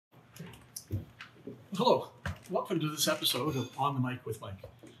Hello, welcome to this episode of On the Mic with Mike.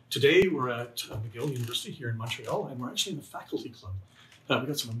 Today we're at McGill University here in Montreal, and we're actually in the faculty club. We've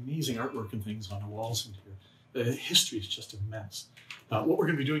got some amazing artwork and things on the walls in here. The history is just immense. What we're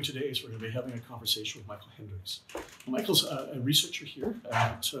going to be doing today is we're going to be having a conversation with Michael Hendricks. Michael's a researcher here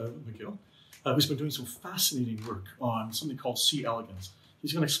at McGill who's been doing some fascinating work on something called elegans.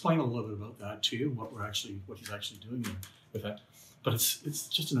 He's going to explain a little bit about that to you, what he's actually doing there with that. But it's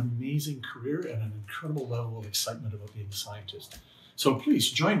just an amazing career and an incredible level of excitement about being a scientist. So please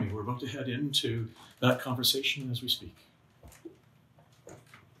join me. We're about to head into that conversation as we speak.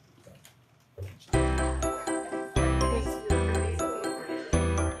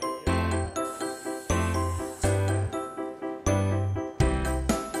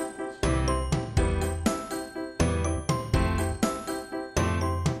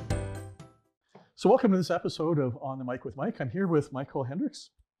 So welcome to this episode of On the Mic with Mike. I'm here with Michael Hendricks.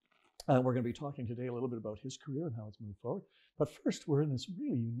 We're going to be talking today a little bit about his career and how it's moved forward. But first, we're in this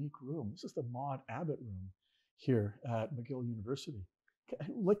really unique room. This is the Maud Abbott room here at McGill University.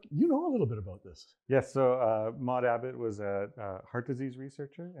 You know a little bit about this. Yes, so Maud Abbott was a heart disease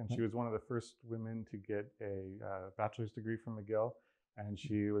researcher, and she was one of the first women to get a bachelor's degree from McGill, and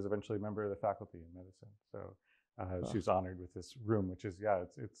she was eventually a member of the faculty in medicine. So she was honored with this room, which is,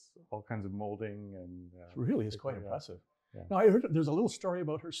 it's all kinds of molding. And it really is quite impressive. Yeah. Now, I heard there's a little story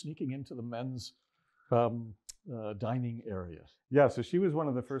about her sneaking into the men's dining area. Yeah, so she was one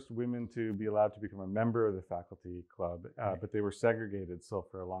of the first women to be allowed to become a member of the faculty club, but they were segregated still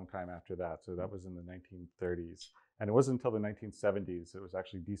for a long time after that. So that was in the 1930s. And it wasn't until the 1970s it was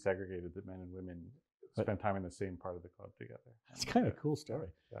actually desegregated that men and women spend time in the same part of the club together. That's kind of a cool story.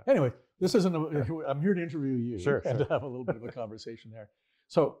 Yeah. Anyway, this isn't. I'm here to interview you and to have a little bit of a conversation there.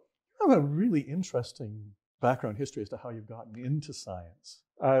 So you have a really interesting background history as to how you've gotten into science.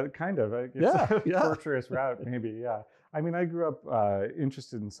 Kind of. I guess torturous route, maybe. Yeah. I mean, I grew up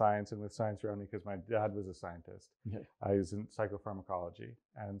interested in science and with science around me because my dad was a scientist. Okay. I was in psychopharmacology,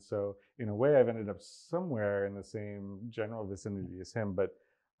 and so in a way, I've ended up somewhere in the same general vicinity as him, but.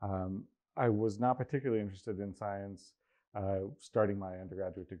 I was not particularly interested in science starting my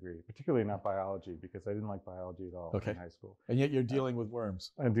undergraduate degree, particularly not biology, because I didn't like biology at all in high school. And yet you're dealing with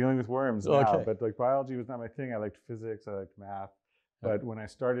worms. I'm dealing with worms now, but like biology was not my thing. I liked physics, I liked math. But when I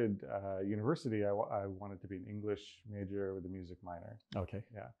started university, I wanted to be an English major with a music minor. Okay.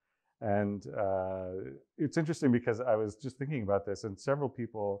 Yeah. And it's interesting because I was just thinking about this, and several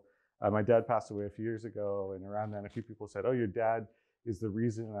people, my dad passed away a few years ago, and around then a few people said, "Oh, your dad is the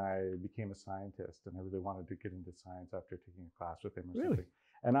reason I became a scientist, and I really wanted to get into science after taking a class with him or something."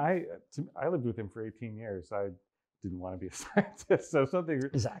 And I lived with him for 18 years. I didn't want to be a scientist, so something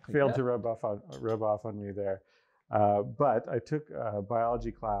failed to rub off on me there. But I took a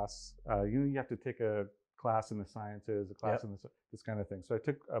biology class. You have to take a class in the sciences, a class in this kind of thing. So I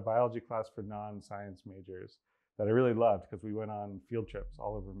took a biology class for non-science majors that I really loved because we went on field trips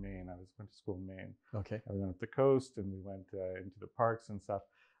all over Maine. I went to school in Maine. Okay. And we went up the coast and we went into the parks and stuff.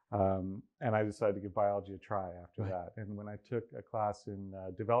 And I decided to give biology a try after that. And when I took a class in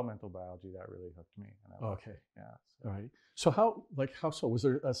developmental biology, that really hooked me. And yeah. So. All right. So how so? Was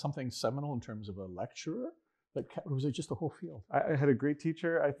there something seminal in terms of a lecturer? Or was it just the whole field? I had a great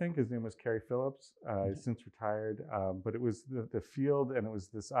teacher, I think. His name was Kerry Phillips. He's since retired. But it was the field, and it was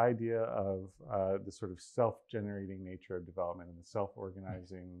this idea of the sort of self-generating nature of development and the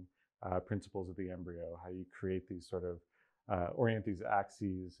self-organizing principles of the embryo, how you create these sort of, orient these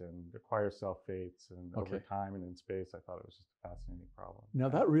axes and acquire self-fates and over time and in space. I thought it was just a fascinating problem. Now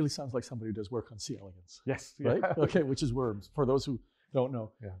that really sounds like somebody who does work on elegans. Yes. Right? Okay, which is worms, for those who don't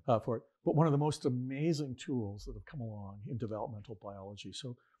know for it. But one of the most amazing tools that have come along in developmental biology.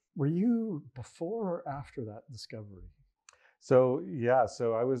 So were you before or after that discovery? So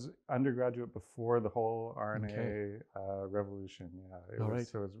I was undergraduate before the whole RNA revolution. Yeah, it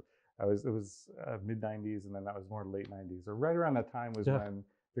was mid-90s, and then that was more late 90s. Or right around that time was when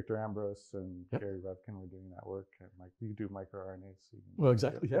Victor Ambros and Gary Revkin were doing that work. And you do microRNAs. So well,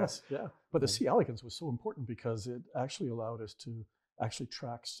 exactly. Yes. Yeah. But the C. elegans was so important because it actually allowed us to actually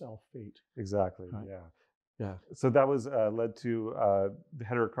track cell fate. Exactly. Right. Yeah. So that was led to the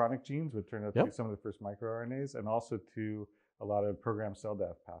heterochronic genes, which turned out to be some of the first microRNAs, and also to a lot of programmed cell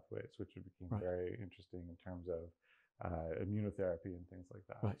death pathways, which became very interesting in terms of immunotherapy and things like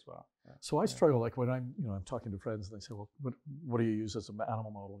that as well. Yeah. So I struggle, like when I'm talking to friends and they say, well, what do you use as an animal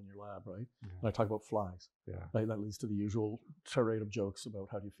model in your lab, right? Yeah. And I talk about flies. Yeah. Right? That leads to the usual charade of jokes about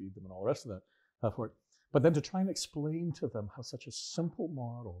how do you feed them and all the rest of that for it. But then to try and explain to them how such a simple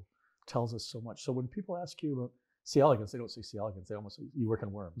model tells us so much. So when people ask you about C. elegans, they don't say C. elegans. They almost, you work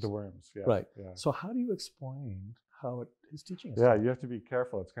on worms. The worms, yeah. Right. Yeah. So how do you explain how it is teaching us? Yeah, you have to be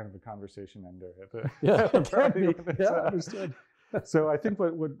careful. It's kind of a conversation ender. Yeah, it can be. Yeah, understood. So I think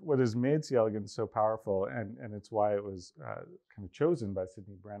what has made C. elegans so powerful, and it's why it was kind of chosen by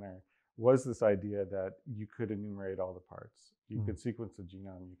Sidney Brenner, was this idea that you could enumerate all the parts. You could sequence the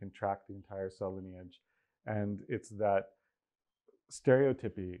genome. You can track the entire cell lineage. And it's that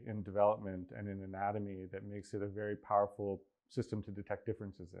stereotypy in development and in anatomy that makes it a very powerful system to detect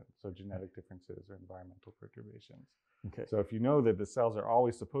differences in, so genetic differences or environmental perturbations. Okay. So if you know that the cells are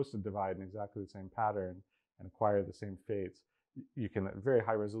always supposed to divide in exactly the same pattern and acquire the same fates, you can at very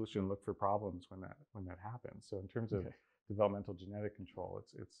high resolution look for problems when that happens. So in terms of developmental genetic control,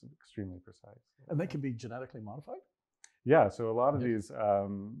 it's extremely precise. And they can be genetically modified? Yeah, so a lot of these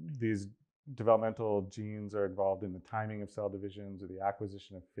developmental genes are involved in the timing of cell divisions or the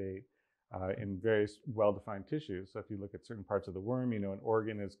acquisition of fate in various well-defined tissues. So if you look at certain parts of the worm, an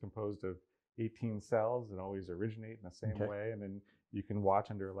organ is composed of 18 cells that always originate in the same way, and then you can watch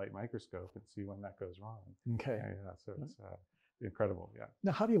under a light microscope and see when that goes wrong. Okay. Yeah, so it's incredible, yeah.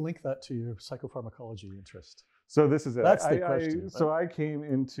 Now, how do you link that to your psychopharmacology interest? So this is it. That's the question. So I came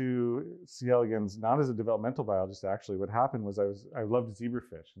into C. elegans not as a developmental biologist, actually. What happened was I loved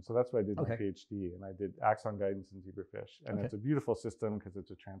zebrafish. And so that's why I did my PhD. And I did axon guidance in zebrafish. And it's a beautiful system because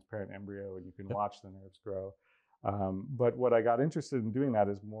it's a transparent embryo and you can watch the nerves grow. But what I got interested in doing that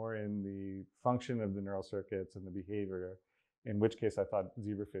is more in the function of the neural circuits and the behavior, in which case I thought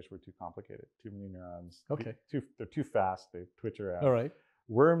zebrafish were too complicated, too many neurons. They're too fast, they twitch around. All right.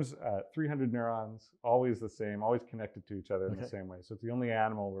 Worms, 300 neurons, always the same, always connected to each other in the same way. So it's the only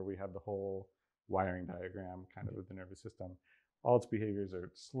animal where we have the whole wiring diagram kind of the nervous system. All its behaviors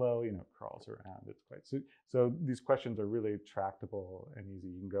are slow, it crawls around. It's quite so these questions are really tractable and easy.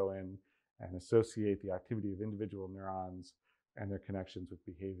 You can go in and associate the activity of individual neurons and their connections with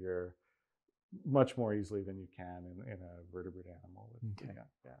behavior much more easily than you can in a vertebrate animal.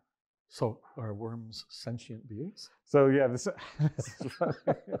 Yeah. So are worms sentient beings? So yeah, this is funny.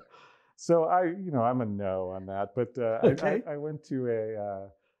 So I'm a no on that, but I went to a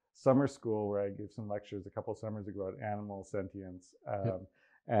summer school where I gave some lectures a couple of summers ago about animal sentience,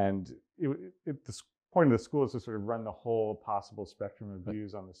 and the point of the school is to sort of run the whole possible spectrum of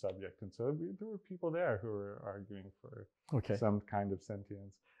views on the subject, and so there were people there who were arguing for some kind of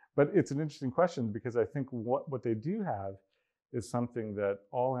sentience. But it's an interesting question because I think what they do have is something that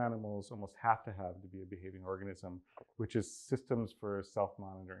all animals almost have to have to be a behaving organism, which is systems for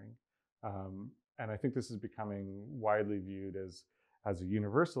self-monitoring. And I think this is becoming widely viewed as a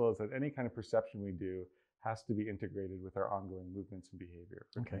universal, is that any kind of perception we do has to be integrated with our ongoing movements and behavior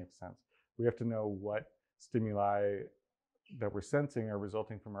for it to make sense. We have to know what stimuli that we're sensing are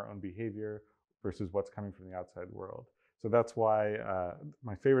resulting from our own behavior versus what's coming from the outside world. So that's why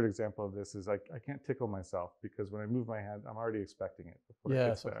my favorite example of this is I can't tickle myself because when I move my hand, I'm already expecting it before it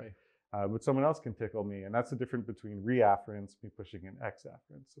gets there. But someone else can tickle me, and that's the difference between reafference, me pushing an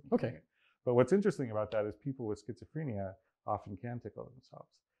exafference. But what's interesting about that is people with schizophrenia often can tickle themselves.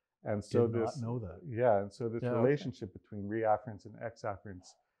 And so this relationship between reafference and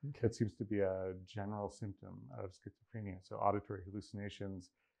exafference, it seems to be a general symptom of schizophrenia. So auditory hallucinations,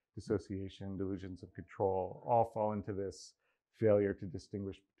 dissociation, delusions of control, all fall into this failure to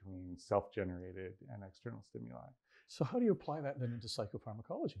distinguish between self-generated and external stimuli. So how do you apply that then into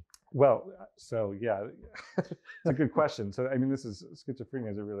psychopharmacology? Well, so yeah, it's a good question. So I mean,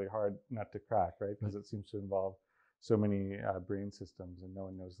 schizophrenia is a really hard nut to crack, right? Because it seems to involve so many brain systems and no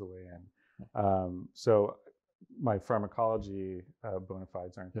one knows the way in. So my pharmacology bona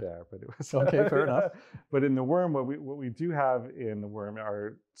fides aren't there, but it was fair enough. But in the worm, what we do have in the worm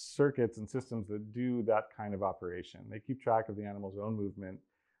are circuits and systems that do that kind of operation. They keep track of the animal's own movement,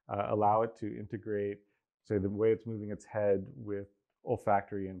 allow it to integrate, say, the way it's moving its head with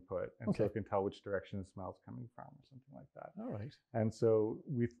olfactory input, and so it can tell which direction the smell's coming from, or something like that. All right. And so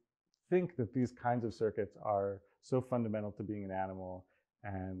we think that these kinds of circuits are so fundamental to being an animal,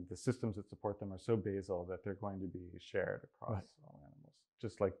 and the systems that support them are so basal that they're going to be shared across all animals,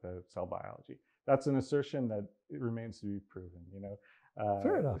 just like the cell biology. That's an assertion that it remains to be proven.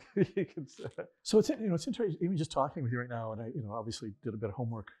 Fair enough. You could say. So it's interesting. Even just talking with you right now, and I obviously did a bit of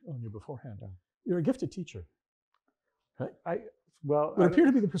homework on you beforehand. You're a gifted teacher, right? It would appear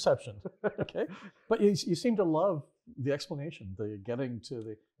to be the perception, but you seem to love the explanation, the getting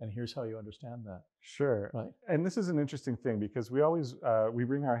to and here's how you understand that. Sure. Right. And this is an interesting thing because we always, we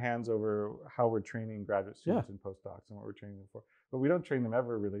bring our hands over how we're training graduate students and postdocs and what we're training them for, but we don't train them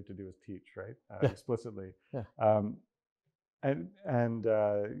ever really to do is teach, right? Explicitly. And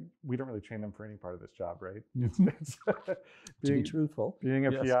we don't really train them for any part of this job, right? To be truthful, being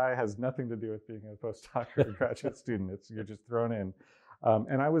a PI has nothing to do with being a postdoc or a graduate student. You're just thrown in.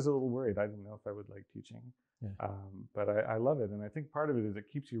 And I was a little worried. I didn't know if I would like teaching, but I love it. And I think part of it is it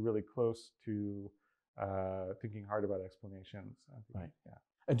keeps you really close to thinking hard about explanations. Right. Yeah.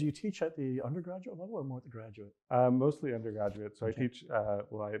 And do you teach at the undergraduate level or more at the graduate? Mostly undergraduate. So I teach.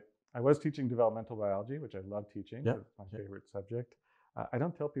 I was teaching developmental biology, which I love teaching. It's my favorite subject. I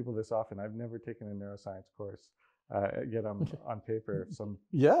don't tell people this often. I've never taken a neuroscience course. Yet I'm on paper some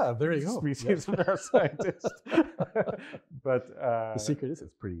there you go. Species of neuroscientist. But the secret is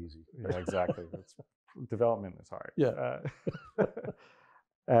it's pretty easy. Yeah, exactly. Development is hard. Yeah.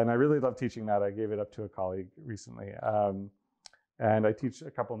 And I really love teaching that. I gave it up to a colleague recently. And I teach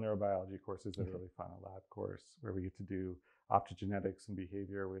a couple neurobiology courses that are really fun. A lab course where we get to do optogenetics and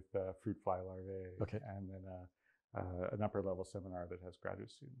behavior with fruit fly larvae. And then an upper level seminar that has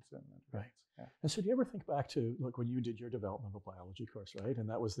graduate students in it. Right. Yeah. And so do you ever think back to when you did your developmental biology course, right? And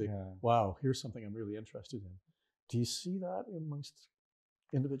that was wow, here's something I'm really interested in. Do you see that amongst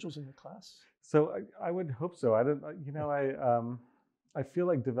individuals in your class? So I would hope so. I don't, I feel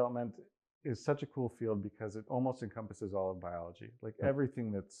like development is such a cool field because it almost encompasses all of biology. Like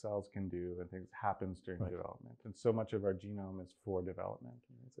everything that cells can do and things happens during development. And so much of our genome is for development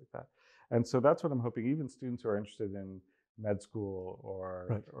and things like that. And so that's what I'm hoping. Even students who are interested in med school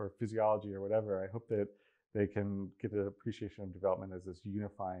or physiology or whatever, I hope that they can get an appreciation of development as this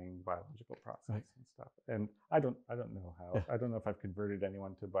unifying biological process and stuff. And I don't know how. I don't know if I've converted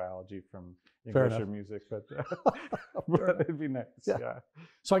anyone to biology from English or music, but, but it'd be nice. Yeah.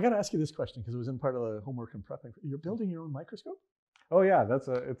 So I got to ask you this question because it was in part of the homework and prepping. You're building your own microscope? Oh yeah,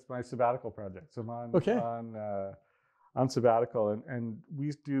 it's my sabbatical project. So I'm on sabbatical, and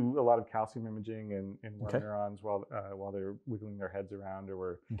we do a lot of calcium imaging in worm neurons while they're wiggling their heads around, or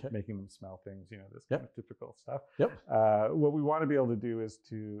we're making them smell things, this kind of typical stuff. What we want to be able to do is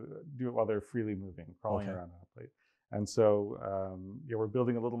to do it while they're freely moving, crawling around on a plate. And so we're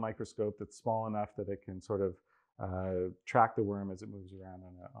building a little microscope that's small enough that it can sort of track the worm as it moves around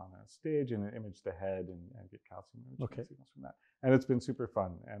on a stage and image the head and get calcium imaging signals from that. And it's been super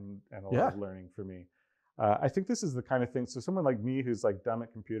fun and a lot of learning for me. I think this is the kind of thing, so someone like me who's like dumb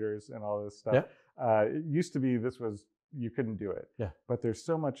at computers and all this stuff, it used to be you couldn't do it. But there's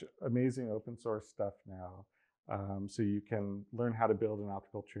so much amazing open source stuff now. So you can learn how to build an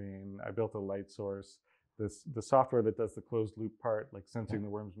optical train. I built a light source. The software that does the closed loop part, like sensing the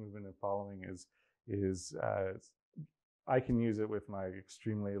worm's movement and following is I can use it with my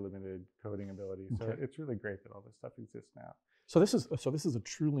extremely limited coding ability. So it's really great that all this stuff exists now. So this is a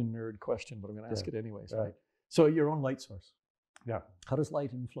truly nerd question, but I'm going to ask it anyways. Right? So your own light source. Yeah. How does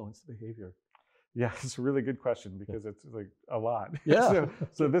light influence the behavior? Yeah, it's a really good question because it's like a lot. Yeah.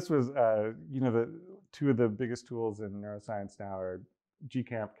 so this was, the two of the biggest tools in neuroscience now are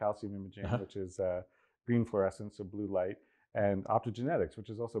GCamp calcium imaging, which is green fluorescence, so blue light, and optogenetics, which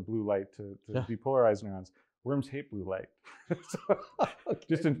is also blue light to depolarize neurons. Worms hate blue light.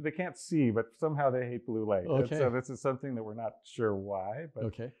 They can't see, but somehow they hate blue light. And so this is something that we're not sure why,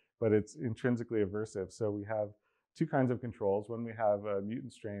 but it's intrinsically aversive. So we have two kinds of controls. One, we have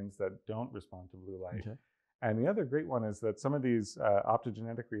mutant strains that don't respond to blue light. And the other great one is that some of these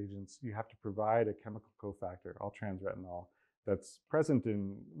optogenetic reagents, you have to provide a chemical cofactor, all-trans retinol, that's present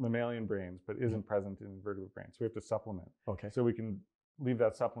in mammalian brains, but isn't present in invertebrate brains. So we have to supplement. So we can leave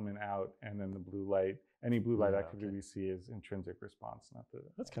that supplement out, and then the blue light, any blue light activity we see is intrinsic response, not the.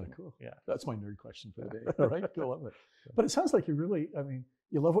 That's kind of cool. Yeah. That's my nerd question for the day. All right, I love it. But it sounds like you really,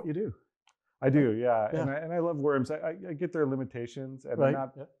 you love what you do. I do, yeah. And I love worms. I get their limitations, and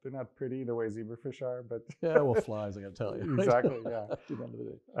they're not pretty the way zebrafish are, but flies, I got to tell you. Exactly, yeah. At the end of the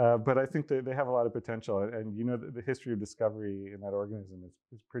day. But I think they have a lot of potential, and the history of discovery in that organism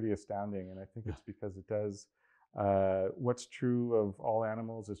is pretty astounding, and I think it's because it does. What's true of all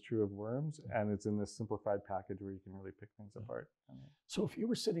animals is true of worms, and it's in this simplified package where you can really pick things apart. So if you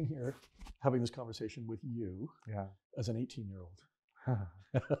were sitting here having this conversation with you as an 18-year-old, I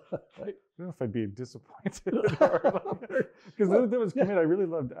don't know if I'd be disappointed. Because there was I really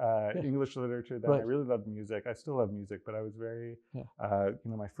loved English literature then. I really loved music. I still love music, but I was very,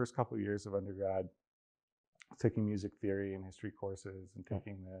 my first couple of years of undergrad, taking music theory and history courses and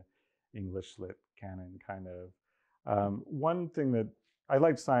taking the English lit canon kind of. One thing that I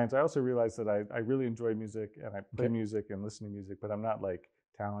liked science, I also realized that I really enjoy music and I play music and listen to music, but I'm not like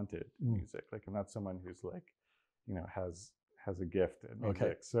talented in music. Like I'm not someone who's like, has a gift at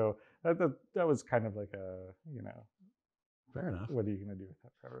music. So that was kind of like a, Fair enough. What are you going to do with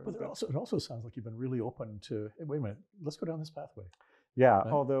that forever? But it also sounds like you've been really open to, hey, wait a minute, let's go down this pathway. Yeah, right?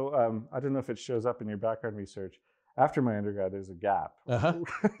 Although I don't know if it shows up in your background research. After my undergrad, there's a gap. I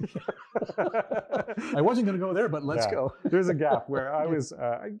wasn't going to go there, but let's go. There's a gap where I was,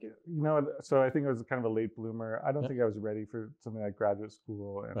 so I think I was kind of a late bloomer. I don't think I was ready for something like graduate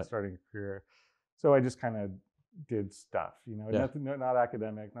school and starting a career. So I just kind of did stuff, not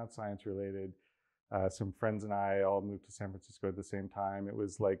academic, not science related. Some friends and I all moved to San Francisco at the same time. It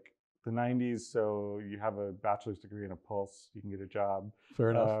was like the 90s, so you have a bachelor's degree and a pulse, you can get a job.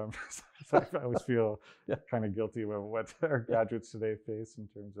 Fair enough. So I always feel kind of guilty about what our graduates today face in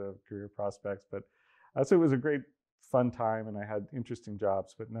terms of career prospects. But so it was a great, fun time, and I had interesting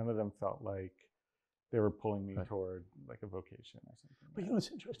jobs, but none of them felt like they were pulling me toward like a vocation or something. But it's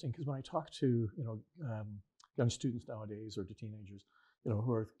interesting because when I talk to young students nowadays or to teenagers,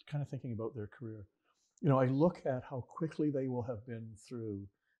 who are kind of thinking about their career, I look at how quickly they will have been through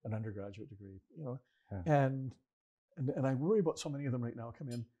an undergraduate degree, and I worry about so many of them right now come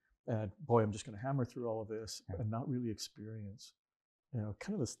in and boy, I'm just going to hammer through all of this and not really experience,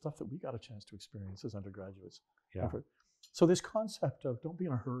 kind of the stuff that we got a chance to experience as undergraduates. Yeah. So this concept of don't be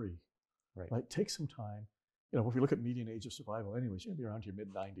in a hurry, right? Take some time. If you look at median age of survival, anyways, you're going to be around your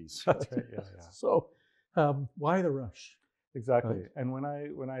mid-90s. That's right. Yeah. So why the rush? Exactly. Right. And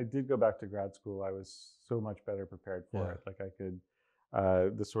when I did go back to grad school, I was so much better prepared for it. Like I could,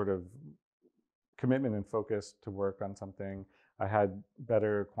 the sort of commitment and focus to work on something. I had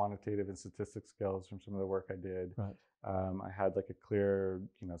better quantitative and statistics skills from some of the work I did. Right. I had like a clear,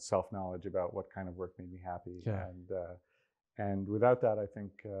 self-knowledge about what kind of work made me happy. Yeah. And without that, I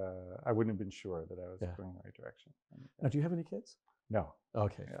think I wouldn't have been sure that I was going in the right direction. Now, do you have any kids? No.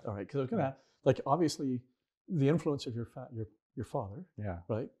 Okay. Yeah. All right. Because I was going to, obviously, the influence of your father. Yeah.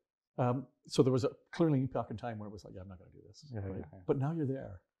 Right. So there was clearly an epoch in time where it was like, I'm not going to do this. Yeah, right? yeah. But now you're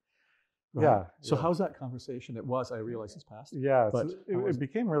there. Right? Yeah. So how's that conversation? I realize it's past. Yeah. But so it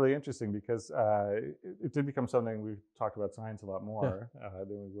became really interesting because it did become something we talked about science a lot more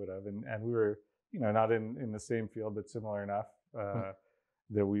than we would have, and we were not in the same field but similar enough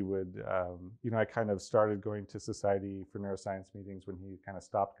that we would I kind of started going to Society for Neuroscience meetings when he kind of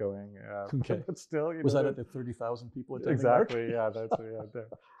stopped going. But still, was that at the 30,000 people attending? Exactly. Yeah.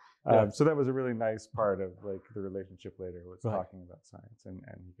 That's so that was a really nice part of like the relationship later was talking about science and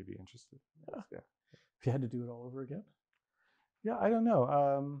he could be interested. Yeah. If you had to do it all over again? Yeah, I don't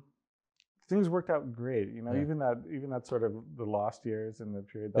know. Things worked out great. Even that sort of the lost years in the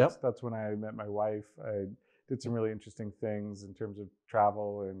period. That's when I met my wife. I did some really interesting things in terms of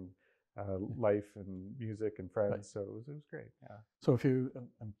travel and life and music and friends. Right. So it was great. Yeah. So if you,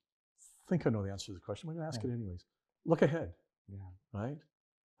 I think I know the answer to the question. I'm going to ask it anyways. Look ahead. Yeah. Right.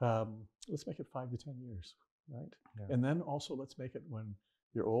 Let's make it 5 to 10 years. Right. Yeah. And then also let's make it when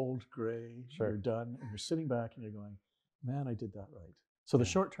you're old, gray, you're done, and you're sitting back and you're going, man, I did that right. So the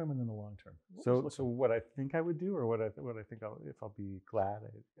short term and then the long term. So what I think I would do, or what I think if I'll be glad.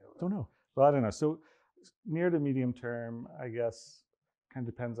 I don't know. Well, I don't know. So near to medium term, I guess, kind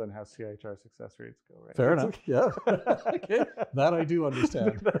of depends on how CIHR success rates go, right? Fair enough. Yeah. Okay. That I do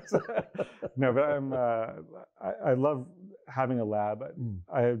understand. No, but I love having a lab.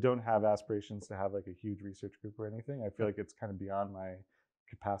 I don't have aspirations to have like a huge research group or anything. I feel like it's kind of beyond my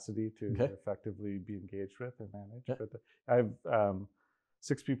capacity to effectively be engaged with and manage. Yeah. But I have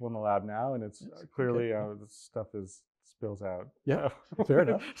 6 people in the lab now, and it's clearly the stuff spills out. Yeah, fair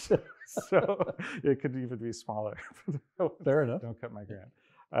enough. So it could even be smaller. Fair enough. Don't cut my grant.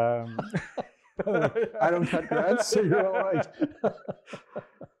 I don't cut grants, so you're all right.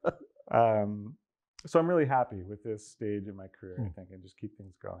 So I'm really happy with this stage in my career, I think, and just keep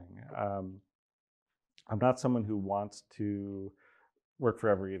things going. I'm not someone who wants to work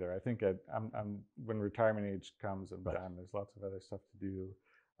forever either. I think when retirement age comes, I'm done. There's lots of other stuff to do.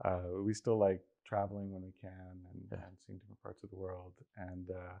 We still like traveling when we can and seeing different parts of the world. And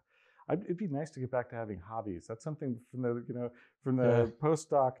it'd be nice to get back to having hobbies. That's something from the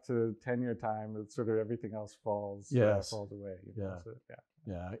postdoc to tenure time, that sort of everything else falls away.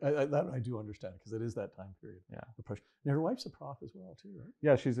 That I do understand because it is that time period. Yeah. The pressure. And your wife's a prof as well too, right?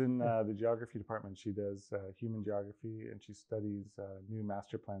 Yeah, she's in the geography department. She does human geography, and she studies new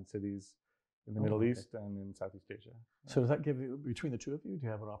master plan cities in the Middle East and in Southeast Asia. So does that give you, between the two of you, do you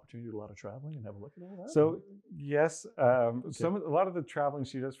have an opportunity to do a lot of traveling and have a look at all that? So yes, a lot of the traveling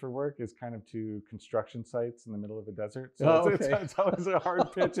she does for work is kind of to construction sites in the middle of a desert. So it's always a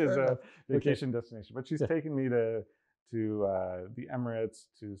hard pitch as a vacation destination. But she's taken me to the Emirates,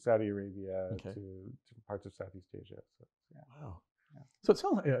 to Saudi Arabia, to parts of Southeast Asia. So, Wow. Yeah. So it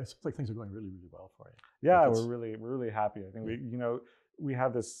sounds like things are going really, really well for you. Yeah, we're really happy. I think we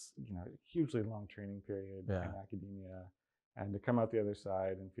have this hugely long training period in academia, and to come out the other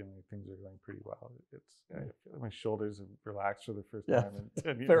side and feeling like things are going pretty well, I feel like my shoulders have relaxed for the first time in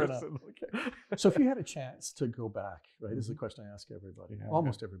 10 years. Fair enough. Okay. So if you had a chance to go back, right, this is the question I ask everybody,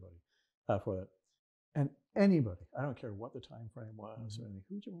 almost everybody, for that, and anybody, I don't care what the time frame was or anything,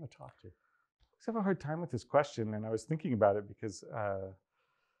 who would you want to talk to? I have a hard time with this question, and I was thinking about it because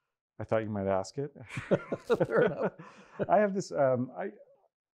I thought you might ask it. Fair enough. I have this. I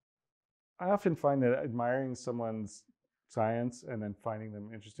often find that admiring someone's science and then finding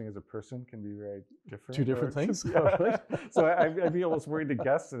them interesting as a person can be very different. Two different things. Yeah. So I'd be almost worried to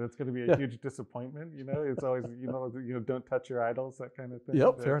guess that it's going to be a huge disappointment. It's always don't touch your idols, that kind of thing.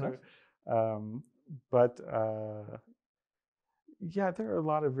 Yep, fair enough. Yeah, there are a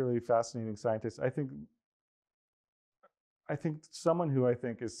lot of really fascinating scientists. I think someone who I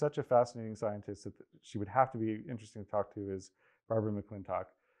think is such a fascinating scientist that she would have to be interesting to talk to is Barbara McClintock.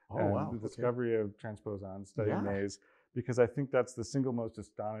 The discovery of transposons, studying maze, because I think that's the single most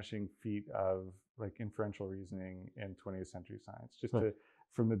astonishing feat of inferential reasoning in 20th century science. Just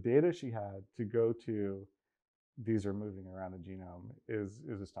from the data she had to go to these are moving around the genome is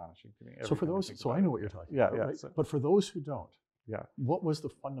astonishing to me. So for those, I know what you're talking about. Right? But for those who don't, what was the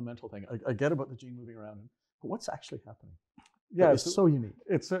fundamental thing? I get about the gene moving around, but what's actually happening? Yeah, it's so unique.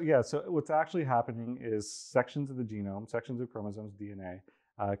 So what's actually happening is sections of the genome, sections of chromosomes, DNA,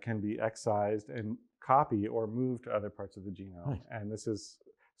 can be excised and copy or move to other parts of the genome. Right. And this is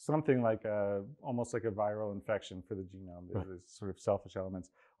something like almost like a viral infection for the genome. There's sort of selfish elements,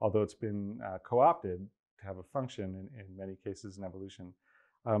 although it's been co-opted to have a function in many cases in evolution.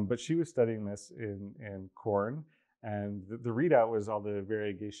 But she was studying this in corn, and the readout was all the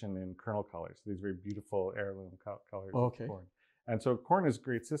variegation in kernel colors, these very beautiful heirloom colors of corn. And so corn is a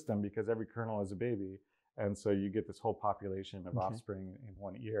great system because every kernel is a baby. And so you get this whole population of offspring in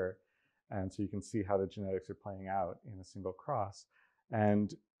one ear. And so you can see how the genetics are playing out in a single cross.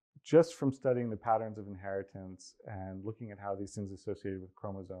 And just from studying the patterns of inheritance and looking at how these things associated with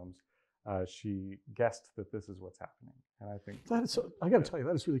chromosomes, she guessed that this is what's happening. And I think that is I got to tell you,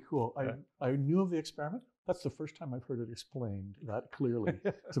 that is really cool. I knew of the experiment. That's the first time I've heard it explained that clearly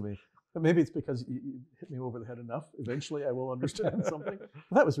to me. But maybe it's because you hit me over the head enough. Eventually, I will understand something.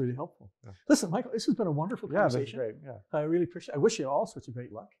 But that was really helpful. Yeah. Listen, Michael, this has been a wonderful conversation. Yeah, that's great. Yeah, I really appreciate it. I wish you all sorts of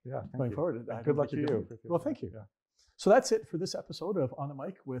great luck. Yeah, going forward. Good luck to you. Well, thank you. Yeah. So that's it for this episode of On the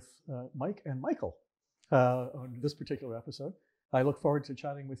Mic with Mike and Michael on this particular episode. I look forward to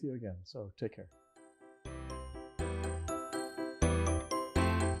chatting with you again. So take care.